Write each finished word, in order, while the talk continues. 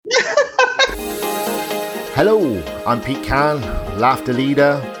Hello, I'm Pete Can, laughter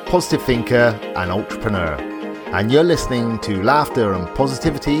leader, positive thinker and entrepreneur. And you're listening to Laughter and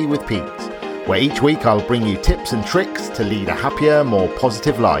Positivity with Pete, where each week I'll bring you tips and tricks to lead a happier, more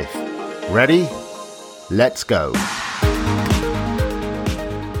positive life. Ready? Let's go.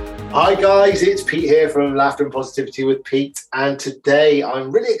 Hi guys, it's Pete here from Laughter and Positivity with Pete. And today I'm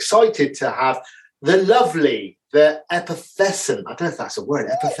really excited to have the lovely, the epithescent, I don't know if that's a word,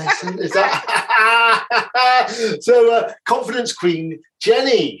 epithescent, is that? So, confidence queen,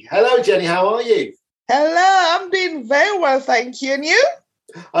 Jenny. Hello, Jenny, how are you? Hello, I'm doing very well, thank you. And you?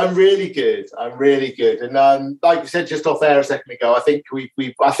 I'm really good. And like you said just off air a second ago, I think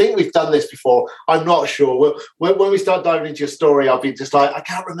we've done this before. I'm not sure. When we start diving into your story, I'll be just like, I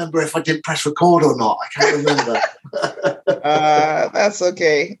can't remember if I did press record or not. I can't remember. That's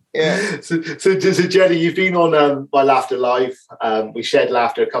okay. Yeah. So Jenny, you've been on my Laughter Live. We shared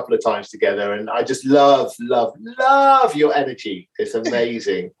laughter a couple of times together, and I just love your energy. It's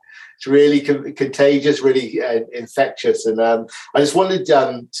amazing. It's really contagious, really infectious. And I just wanted,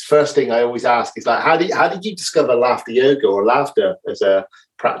 first thing I always ask is like, how did you discover laughter yoga or laughter as a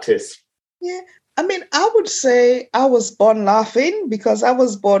practice? Yeah. I mean, I would say I was born laughing because I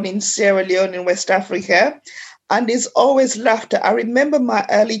was born in Sierra Leone in West Africa. And it's always laughter. I remember my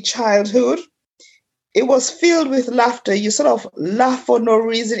early childhood. It was filled with laughter. You sort of laugh for no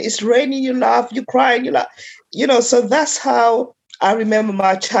reason. It's raining, you laugh. You cry, and you laugh. So that's how I remember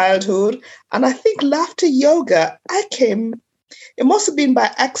my childhood. And I think laughter yoga, it must have been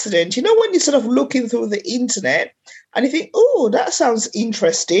by accident. When you're sort of looking through the internet and you think, oh, that sounds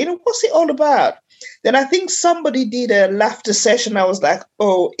interesting. What's it all about? Then I think somebody did a laughter session. I was like,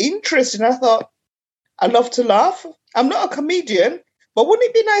 oh, interesting. I thought, I love to laugh. I'm not a comedian, but wouldn't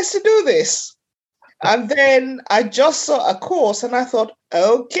it be nice to do this? And then I just saw a course and I thought,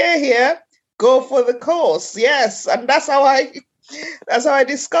 okay, here, go for the course. Yes. And that's how I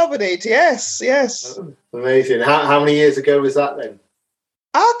discovered it. Yes. Oh, amazing. How many years ago was that then?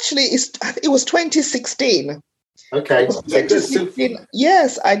 Actually, it was 2016. Okay.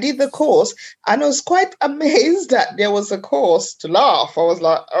 Yes, I did the course and I was quite amazed that there was a course to laugh. I was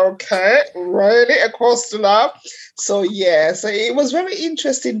like, okay, really? A course to laugh? So it was very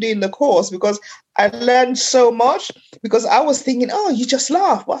interesting doing the course because I learned so much because I was thinking, oh, you just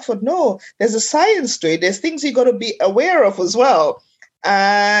laugh. But I thought, no, there's a science to it. There's things you got to be aware of as well.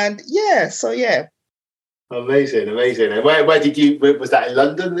 And Amazing. And where did you, was that in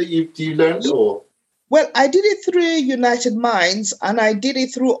London that you learned or? Well, I did it through United Minds and I did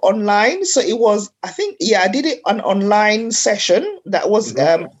it through online. So it was, I did it an online session that was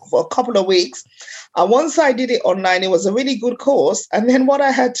for a couple of weeks. And once I did it online, it was a really good course. And then what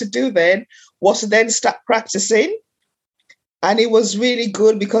I had to do then was to then start practicing. And it was really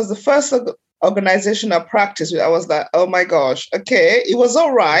good because the first organization I practiced with, I was like, oh my gosh, okay, it was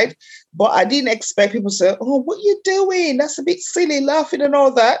all right. But I didn't expect people to say, oh, what are you doing? That's a bit silly, laughing and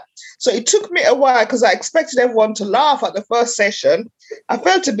all that. So it took me a while because I expected everyone to laugh at the first session. I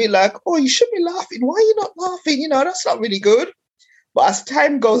felt to be like, oh, you should be laughing. Why are you not laughing? That's not really good. But as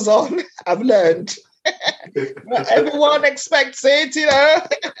time goes on, I've learned. Not everyone expects it,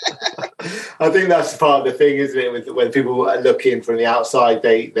 I think that's part of the thing, isn't it? When people are looking from the outside,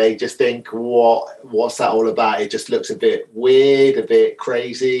 they just think, what's that all about? It just looks a bit weird, a bit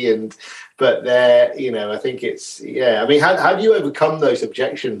crazy, but there, I think it's I mean, how do you overcome those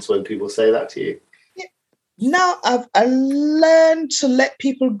objections when people say that to you? Now I learned to let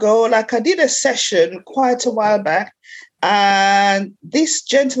people go. Like I did a session quite a while back, and this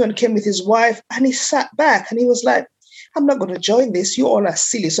gentleman came with his wife, and he sat back, and he was like, I'm not going to join this. You all are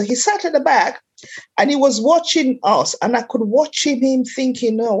silly. So he sat at the back and he was watching us and I could watch him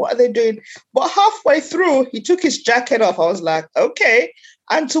thinking, no, what are they doing? But halfway through, he took his jacket off. I was like, okay.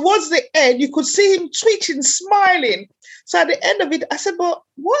 And towards the end, you could see him twitching, smiling. So at the end of it, I said, but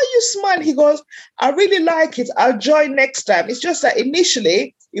why are you smiling? He goes, I really like it. I'll join next time. It's just that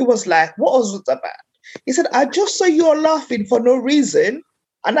initially it was like, what was it about? He said, I just saw you all laughing for no reason.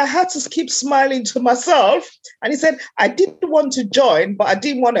 And I had to keep smiling to myself. And he said, I didn't want to join, but I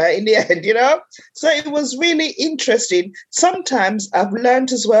didn't want to in the end, So it was really interesting. Sometimes I've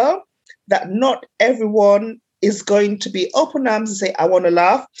learned as well that not everyone is going to be open arms and say, I want to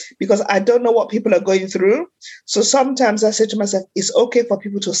laugh, because I don't know what people are going through. So sometimes I say to myself, it's okay for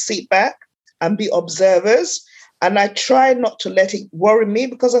people to sit back and be observers. And I try not to let it worry me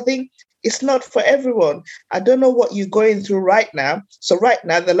because I think it's not for everyone. I don't know what you're going through right now. So right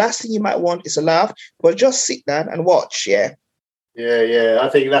now, the last thing you might want is a laugh, but just sit down and watch. Yeah. Yeah. I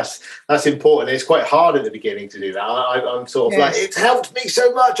think that's important. It's quite hard at the beginning to do that. I'm sort of like, it's helped me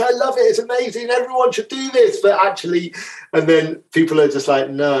so much. I love it. It's amazing. Everyone should do this. But actually, and then people are just like,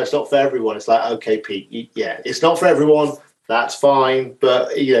 no, it's not for everyone. It's like, okay, Pete, it's not for everyone. That's fine.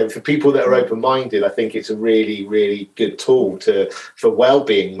 But, for people that are open-minded, I think it's a really, really good tool for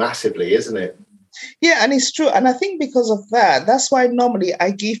well-being massively, isn't it? Yeah, and it's true. And I think because of that, that's why normally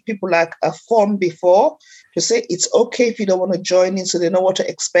I give people like a form before to say it's okay if you don't want to join in, so they know what to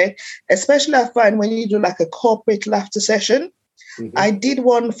expect. Especially I find when you do like a corporate laughter session. Mm-hmm. I did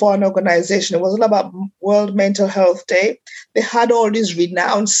one for an organization. It was all about World Mental Health Day. They had all these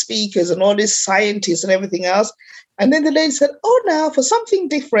renowned speakers and all these scientists and everything else. And then the lady said, now for something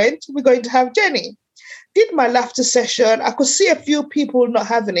different, we're going to have Jenny. Did my laughter session. I could see a few people not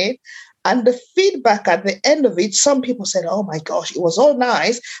having it. And the feedback at the end of it, some people said, oh my gosh, it was all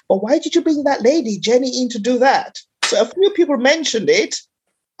nice, but why did you bring that lady, Jenny, in to do that? So a few people mentioned it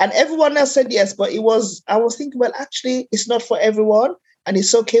and everyone else said yes, but I was thinking, well, actually, it's not for everyone and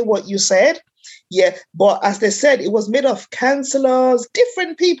it's okay what you said. Yeah, but as they said, it was made of counselors,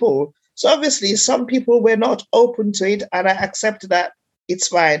 different people. So obviously some people were not open to it and I accepted that. It's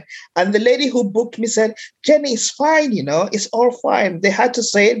fine. And the lady who booked me said, Jenny, it's fine, it's all fine. They had to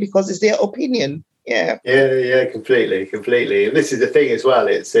say it because it's their opinion. Yeah. Yeah, completely. And this is the thing as well.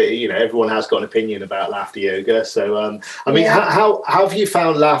 It's, everyone has got an opinion about laughter yoga. So, how have you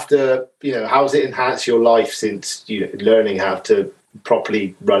found laughter, how has it enhanced your life since learning how to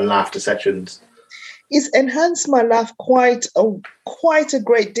properly run laughter sessions? It's enhanced my life quite a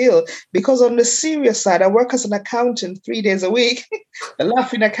great deal, because on the serious side, I work as an accountant 3 days a week, a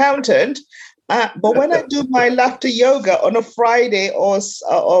laughing accountant. But when I do my laughter yoga on a Friday or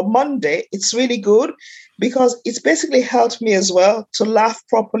Monday, it's really good because it's basically helped me as well to laugh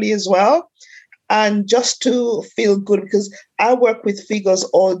properly as well and just to feel good, because I work with figures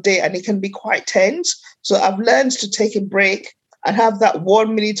all day and it can be quite tense. So I've learned to take a break and have that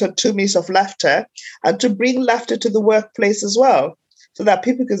 1 minute or 2 minutes of laughter and to bring laughter to the workplace as well, so that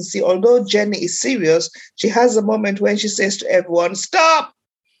people can see, although Jenny is serious, she has a moment when she says to everyone, stop,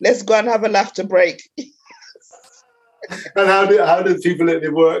 let's go and have a laughter break. And how do people at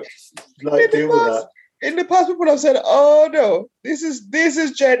the work deal with that? In the past, people have said, oh no, this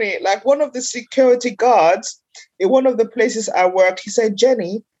is Jenny. Like one of the security guards in one of the places I work, he said,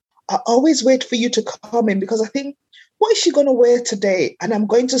 Jenny, I always wait for you to come in because I think, what is she going to wear today? And I'm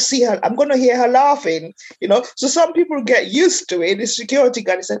going to see her. I'm going to hear her laughing, So some people get used to it. The security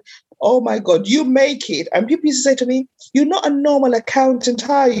guard said, oh my God, you make it. And people used to say to me, you're not a normal accountant,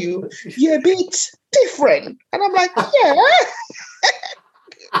 are you? You're a bit different. And I'm like, yeah.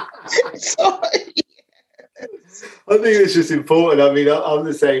 So, I think it's just important. I mean, I'm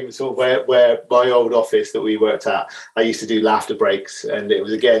the same sort of where my old office that we worked at, I used to do laughter breaks, and it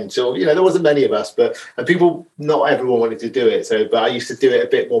was again, so there wasn't many of us, and people, not everyone wanted to do it. So, but I used to do it a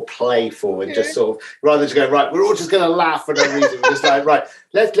bit more playful and just sort of, rather than just going, right, we're all just going to laugh for no reason. We're just like, right,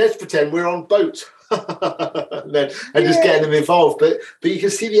 let's pretend we're on boat. and just getting them involved, but you can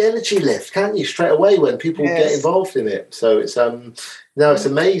see the energy lift, can't you, straight away when people get involved in it. So it's it's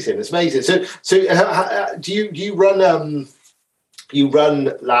amazing. It's amazing. So do you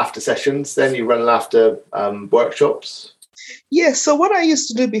run laughter sessions? Then you run laughter workshops? Yes. So what I used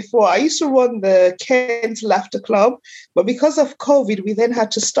to do before, I used to run the Kent Laughter Club, but because of COVID, we then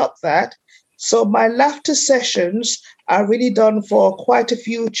had to stop that. So my laughter sessions are really done for quite a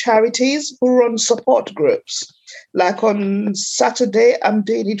few charities who run support groups. Like on Saturday, I'm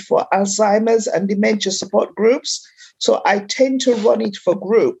doing it for Alzheimer's and dementia support groups. So I tend to run it for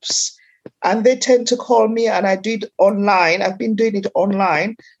groups and they tend to call me and I do it online. I've been doing it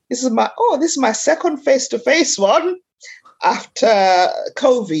online. This is my second face-to-face one after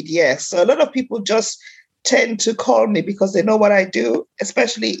COVID. Yes. So a lot of people just tend to call me because they know what I do,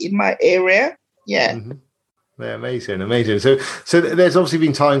 especially in my area. Yeah. Mm-hmm. Yeah, amazing. So there's obviously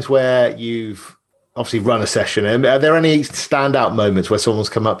been times where you've obviously run a session. And are there any standout moments where someone's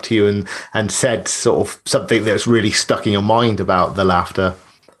come up to you and said sort of something that's really stuck in your mind about the laughter?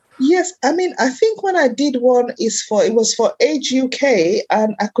 Yes, I mean, I think when I did one, it was for Age UK,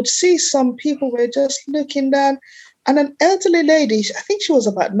 and I could see some people were just looking down, and an elderly lady, I think she was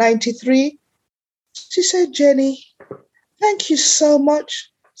about 93, she said, Jenny, thank you so much.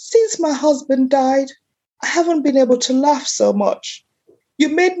 Since my husband died, I haven't been able to laugh so much. You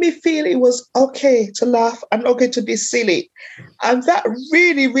made me feel it was okay to laugh and okay to be silly. And that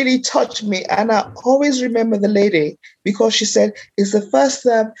really, really touched me. And I always remember the lady because she said, it's the first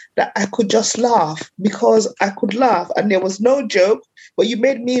time that I could just laugh because I could laugh and there was no joke, but you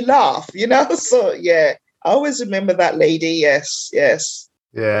made me laugh, So, yeah, I always remember that lady. Yes, yes.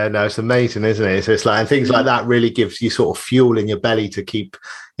 Yeah, no, it's amazing, isn't it? So it's like, and things like that really gives you sort of fuel in your belly to keep,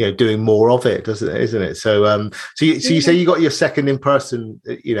 doing more of it, doesn't it? Isn't it? So, so you say you got your second in person.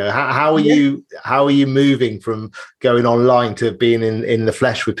 How are you moving from going online to being in the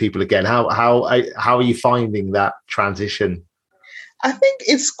flesh with people again? How are you finding that transition? I think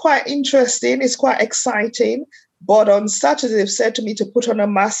it's quite interesting. It's quite exciting. But on Saturday, they've said to me to put on a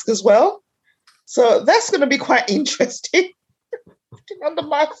mask as well. So that's going to be quite interesting. Putting on the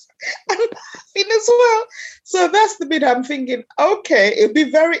mask and laughing as well. So that's the bit I'm thinking, okay, it'll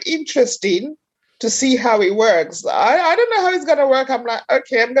be very interesting to see how it works. I don't know how it's going to work. I'm like,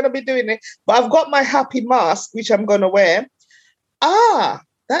 okay, I'm going to be doing it. But I've got my happy mask, which I'm going to wear.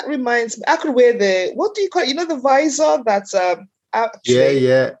 That reminds me, I could wear what do you call it? The visor that's actually.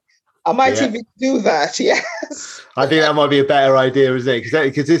 Yeah. I might even do that. Yes. I think that might be a better idea, isn't it?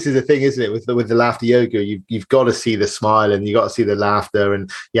 Because this is the thing, isn't it? With the laughter yoga, you've got to see the smile and you got to see the laughter and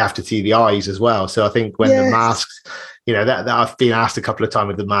you have to see the eyes as well. So I think when the masks, that I've been asked a couple of times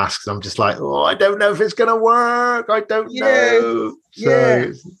with the masks, I'm just like, oh, I don't know if it's going to work. I don't know.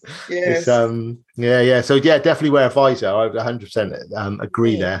 So it's So definitely wear a visor. I 100%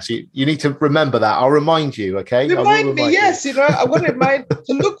 agree there. So you need to remember that. I'll remind you. Okay. Remind me. Yes. I'm going to remind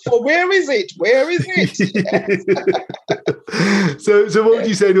to look for where is it? Where is it? Yes. So what would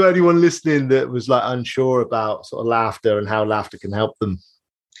you say to anyone listening that was like unsure about sort of laughter and how laughter can help them?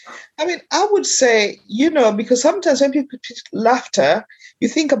 I mean, I would say, because sometimes when people teach laughter, you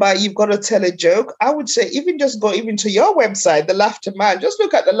think about you've got to tell a joke. I would say even just go even to your website, The Laughter Man. Just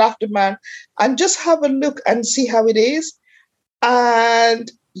look at The Laughter Man and just have a look and see how it is.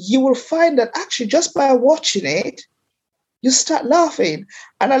 And you will find that actually just by watching it, you start laughing.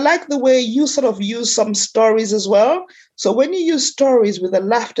 And I like the way you sort of use some stories as well. So when you use stories with the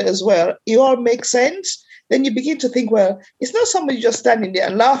laughter as well, it all makes sense. Then you begin to think, well, it's not somebody just standing there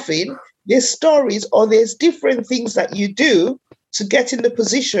and laughing. There's stories or there's different things that you do to get in the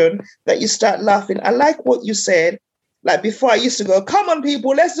position that you start laughing. I like what you said. Like before I used to go, come on,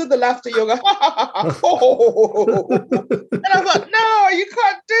 people, let's do the laughter yoga. And I thought, no, you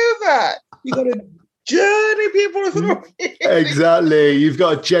can't do that. You got to journey people through it. Exactly. You've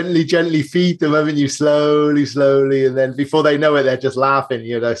got to gently feed them, haven't you? Slowly. And then before they know it, they're just laughing.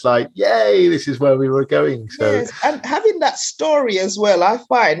 It's like, yay, this is where we were going. So yes. And having that story as well, I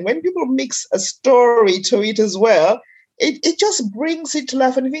find when people mix a story to it as well, it just brings it to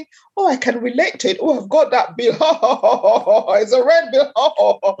life and you think, oh, I can relate to it. Oh, I've got that bill. It's a red bill.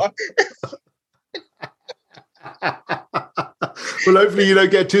 Well, hopefully you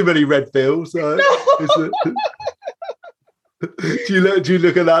don't get too many red bills. No. Do you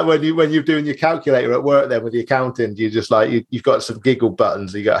look at that when you're doing your calculator at work then with the accountant? You just like you've got some giggle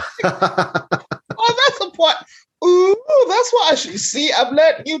buttons. You go, oh, that's a point. Ooh, that's what I should see. I've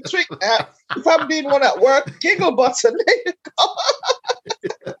learned new trick now. If I'm doing one at work, giggle button. There you go.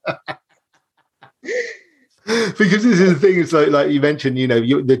 Because this is the thing. It's like you mentioned.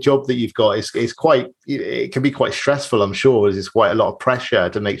 The job that you've got is quite. It can be quite stressful. I'm sure there's quite a lot of pressure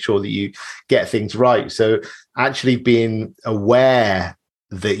to make sure that you get things right. So actually being aware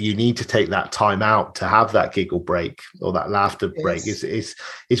that you need to take that time out to have that giggle break or that laughter break is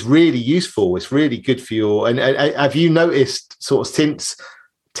really useful. It's really good for your. And have you noticed sort of since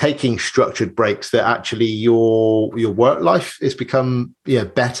taking structured breaks that actually your work life has become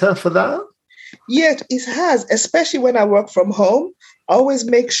better for that? Yeah, it has, especially when I work from home. I always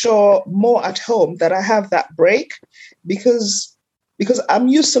make sure more at home that I have that break because I'm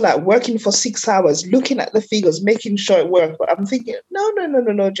used to like working for 6 hours, looking at the figures, making sure it works. But I'm thinking, no,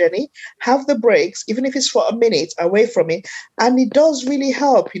 Jenny, have the breaks, even if it's for a minute away from it. And it does really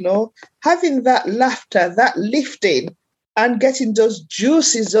help, having that laughter, that lifting and getting those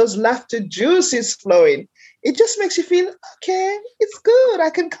juices, those laughter juices flowing. It just makes you feel, okay, it's good. I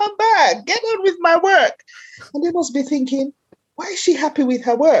can come back, get on with my work. And they must be thinking, why is she happy with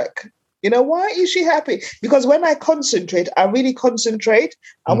her work? Why is she happy? Because when I concentrate, I really concentrate.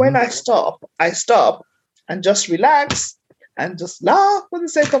 And when I stop and just relax and just laugh for the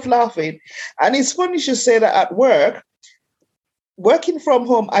sake of laughing. And it's funny you should say that at work. Working from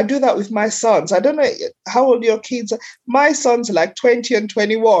home, I do that with my sons. I don't know how old your kids are. My sons are like 20 and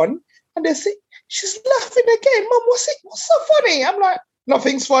 21. And they say, she's laughing again. Mom, what's so funny? I'm like,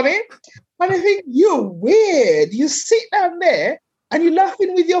 nothing's funny. And I think, you're weird. You sit down there and you're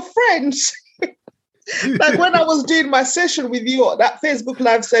laughing with your friends. Like when I was doing my session with you, that Facebook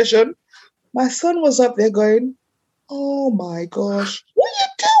Live session, my son was up there going, oh my gosh, what are you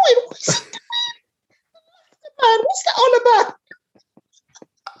doing? What's he doing? Man, what's that all about?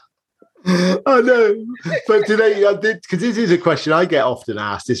 I know, but today I did, because this is a question I get often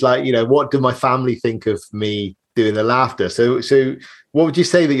asked. It's like, what do my family think of me doing the laughter? So what would you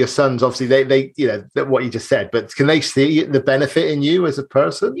say that your sons, obviously they what you just said, but can they see the benefit in you as a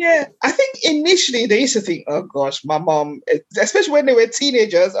person? Yeah, I think initially they used to think, oh gosh, my mom, especially when they were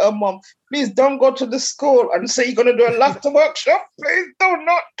teenagers, oh mom, please don't go to the school and say you're going to do a laughter workshop. Please do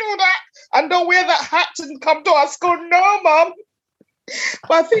not do that. And don't wear that hat and come to our school. No, mom.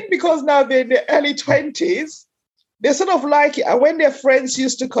 But I think because now they're in their early 20s, they sort of like it. And when their friends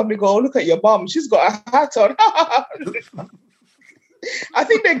used to come, they go, oh, look at your mom. She's got a hat on. I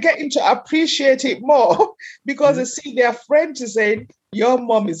think they're getting to appreciate it more because they see their friends is saying, your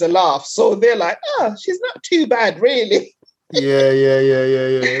mom is a laugh. So they're like, oh, she's not too bad, really. Yeah.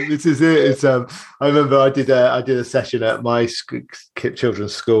 This is it. It's I remember I did a session at my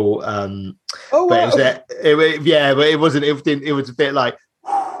children's school. Oh, wow. But but it wasn't. It was a bit like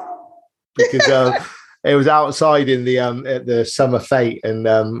because it was outside in the at the summer fete,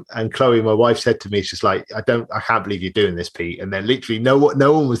 and Chloe, my wife, said to me, she's like, I can't believe you're doing this, Pete. And then literally no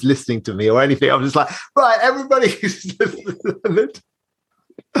one was listening to me or anything. I was just like, right, everybody's listening.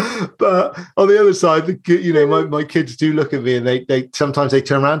 But on the other side, my kids do look at me, and they sometimes they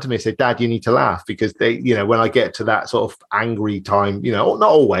turn around to me and say, Dad, you need to laugh, because they, when I get to that sort of angry time, not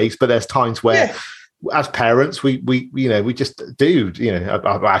always, but there's times where as parents we just do,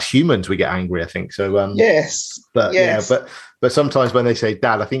 as humans we get angry, I think so. Yes. But sometimes when they say,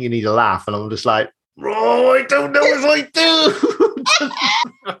 Dad, I think you need to laugh, and I'm just like, oh, I don't know if I do.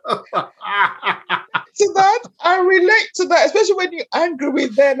 To that, I relate to that, especially when you're angry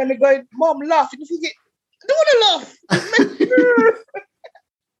with them and they're going, Mom, laugh. And you think, I don't want to laugh.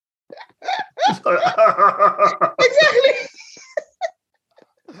 Exactly.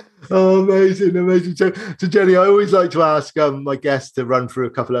 Oh, amazing. So Jenny, I always like to ask my guests to run through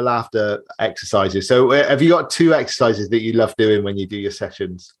a couple of laughter exercises. So have you got 2 exercises that you love doing when you do your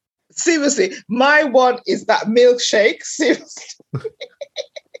sessions? Seriously, my one is that milkshake. Seriously.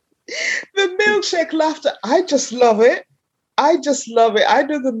 The milkshake laughter, I just love it. I do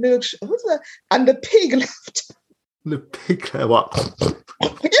the milkshake. What's that? And the pig laughter. The pig, what?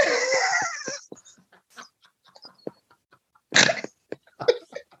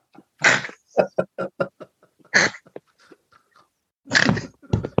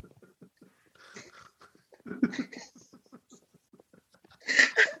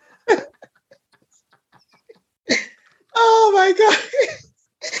 Oh my God.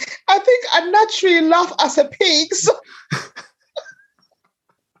 I think I naturally laugh as a pig. So.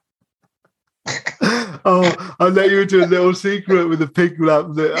 Oh, I'll let you into a little secret with the pig laugh.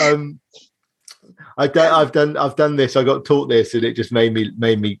 That I've done this. I got taught this, and it just made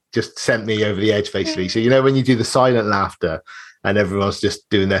me just sent me over the edge, basically. So when you do the silent laughter, and everyone's just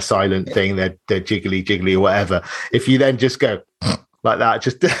doing their silent thing, they're jiggly or whatever. If you then just go like that,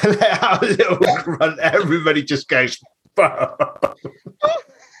 just let out a little grunt, everybody just goes.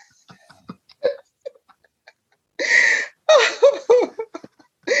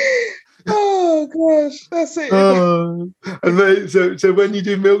 Oh gosh, that's it. And then, so when you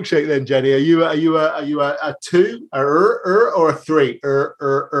do milkshake, then Jenny, are you a 2 or a 3?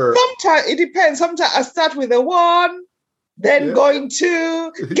 Sometimes it depends. Sometimes I start with a 1, then going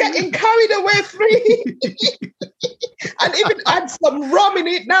 2, getting carried away 3, and even add some rum in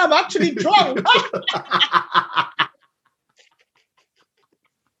it. Now I'm actually drunk.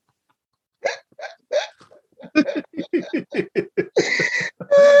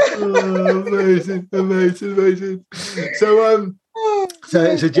 Oh, amazing.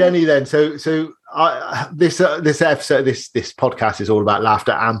 So Jenny, then, so this episode, this podcast is all about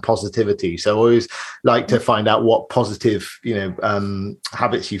laughter and positivity. So I always like to find out what positive,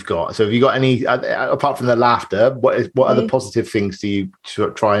 habits you've got. So have you got any, apart from the laughter, what other positive things do you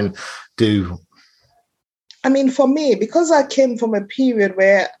try and do? I mean, for me, because I came from a period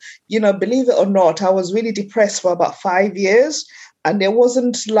where, believe it or not, I was really depressed for about 5 years, and there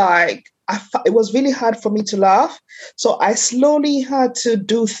wasn't it was really hard for me to laugh. So I slowly had to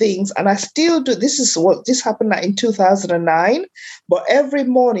do things, and I still do. This happened in 2009, but every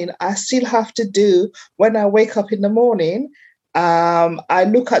morning I still have to do, when I wake up in the morning, I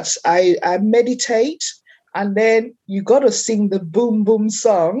meditate, and then you got to sing the boom, boom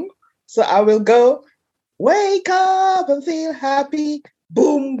song. So I will go, wake up and feel happy.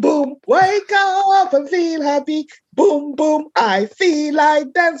 Boom, boom. Wake up and feel happy. Boom, boom. I feel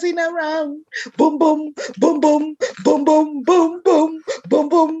like dancing around. Boom, boom. Boom, boom. Boom, boom. Boom, boom. Boom,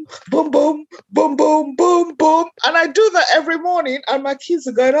 boom. Boom, boom. Boom, boom. Boom, boom. And I do that every morning. And my kids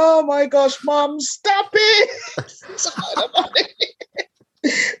are going, oh my gosh, Mom, stop it.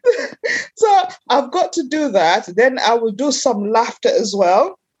 So I've got to do that. Then I will do some laughter as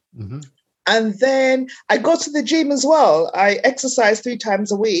well. Mm-hmm. And then I go to the gym as well. I exercise 3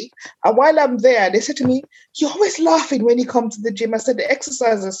 times a week. And while I'm there, they say to me, "You're always laughing when you come to the gym." I said, "The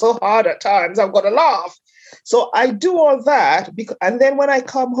exercise is so hard at times. I've got to laugh." So I do all that. And then when I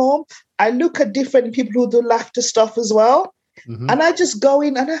come home, I look at different people who do laughter stuff as well. Mm-hmm. And I just go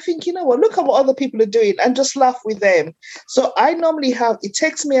in and I think, you know what, look at what other people are doing and just laugh with them. So I normally it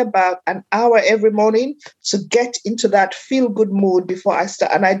takes me about an hour every morning to get into that feel-good mood before I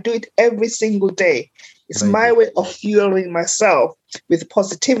start. And I do it every single day. It's my way of fueling myself with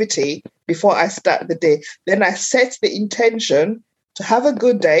positivity before I start the day. Then I set the intention to have a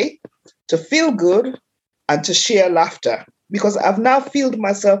good day, to feel good, and to share laughter. Because I've now filled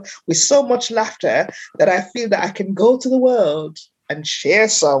myself with so much laughter that I feel that I can go to the world and share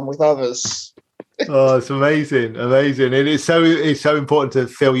some with others. Oh, it's amazing. And it's so important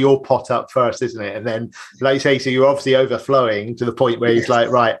to fill your pot up first, isn't it? And then, like you say, so you're obviously overflowing to the point where it's like,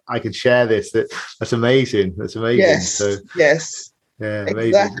 right, I can share this. That's amazing. That's amazing. Yes. Yes. Yeah,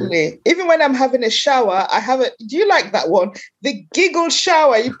 exactly. amazing. Even when I'm having a shower, do you like that one? The giggle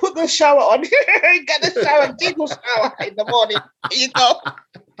shower. You put the shower on, you get the shower, giggle shower in the morning. Here you go.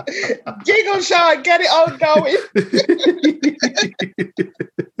 Giggle shower, get it all going.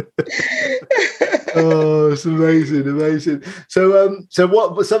 Oh, it's amazing. So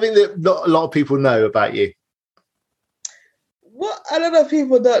what something that not a lot of people know about you? What a lot of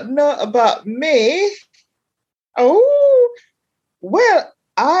people don't know about me? Oh, well,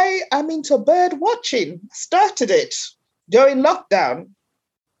 I am into bird watching. Started it during lockdown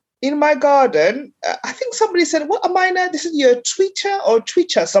in my garden. I think somebody said, "What am I now? This is your Twitcher,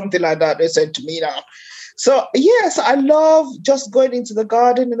 something like that." They said to me now. So yes, I love just going into the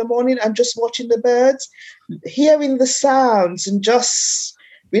garden in the morning and just watching the birds, hearing the sounds and just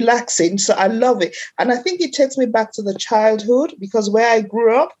relaxing. So I love it. And I think it takes me back to the childhood because where I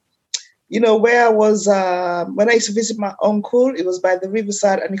grew up, you know, where I was, when I used to visit my uncle, it was by the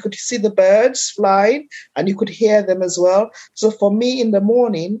riverside and you could see the birds flying and you could hear them as well. So for me in the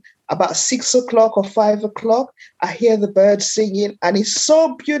morning, about 6 o'clock or 5 o'clock, I hear the birds singing and it's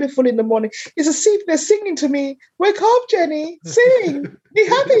so beautiful in the morning. It's as if they're singing to me, "Wake up, Jenny, sing, be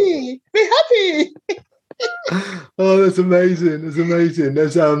happy, be happy." Oh, that's amazing. It's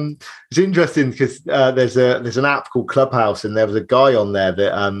interesting because there's an app called Clubhouse, and there was a guy on there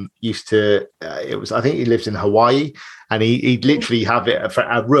that used to I think he lives in Hawaii, and he'd literally have it for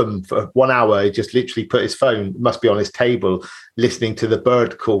a room for 1 hour. He just literally put his phone, must be on his table, listening to the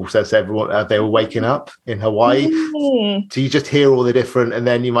bird calls as everyone they were waking up in Hawaii. So you just hear all the different, and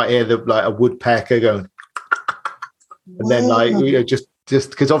then you might hear a woodpecker going, and then just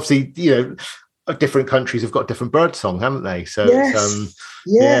because obviously different countries have got different bird song, haven't they? So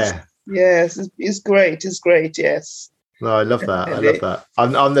yes, it's great. It's great. Yes. No, I love that.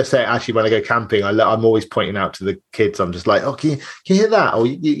 I'm the same. Actually, when I go camping, I'm always pointing out to the kids. I'm just like, "Oh, can you hear that?" Or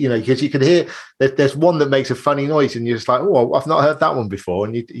because you can hear there's one that makes a funny noise, and you're just like, "Oh, I've not heard that one before."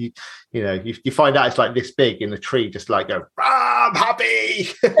 And you find out it's like this big in the tree, just like go, "I'm happy."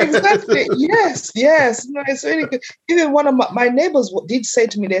 Exactly. Yes. No, it's really good. Even one of my neighbors did say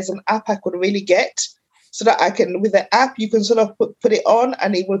to me, "There's an app I could really get." So that I can, with the app, you can sort of put it on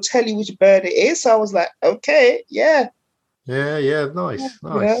and it will tell you which bird it is. So I was like, okay, yeah. Yeah, nice.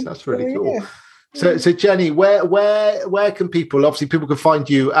 That's really cool. Yeah. So Jenny, where can people? Obviously, people can find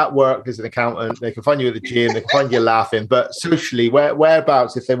you at work as an accountant. They can find you at the gym. They can find you laughing. But socially,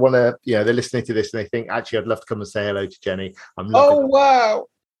 whereabouts? If they want to, they're listening to this and they think, actually, I'd love to come and say hello to Jenny. Wow!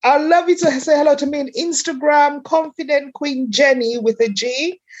 I'd love you to say hello to me on Instagram, Confident Queen Jenny with a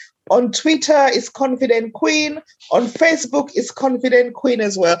G. On Twitter, it's Confident Queen. On Facebook, it's Confident Queen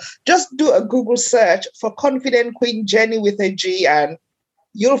as well. Just do a Google search for Confident Queen Jenny with a G, and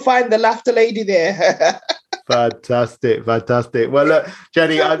you'll find the laughter lady there. Fantastic. Well, look,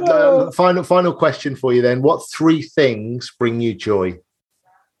 Jenny, final question for you then. What 3 things bring you joy?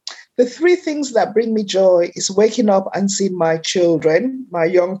 The 3 things that bring me joy is waking up and seeing my children, my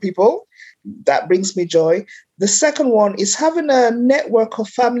young people. That brings me joy. The second one is having a network of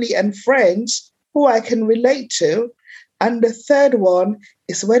family and friends who I can relate to. And the third one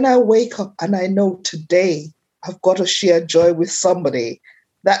is when I wake up and I know today I've got to share joy with somebody.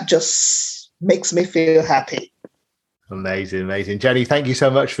 That just makes me feel happy. Amazing. Jenny, thank you so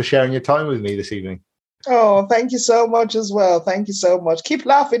much for sharing your time with me this evening. Oh, thank you so much as well. Thank you so much. Keep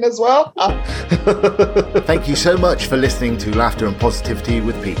laughing as well. Thank you so much for listening to Laughter and Positivity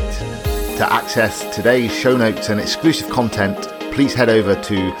with Pete. To access today's show notes and exclusive content, please head over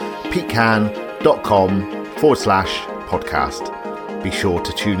to petecan.com/podcast. Be sure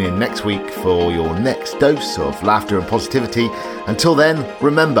to tune in next week for your next dose of laughter and positivity. Until then,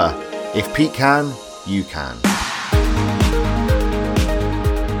 remember, if Pete can, you can.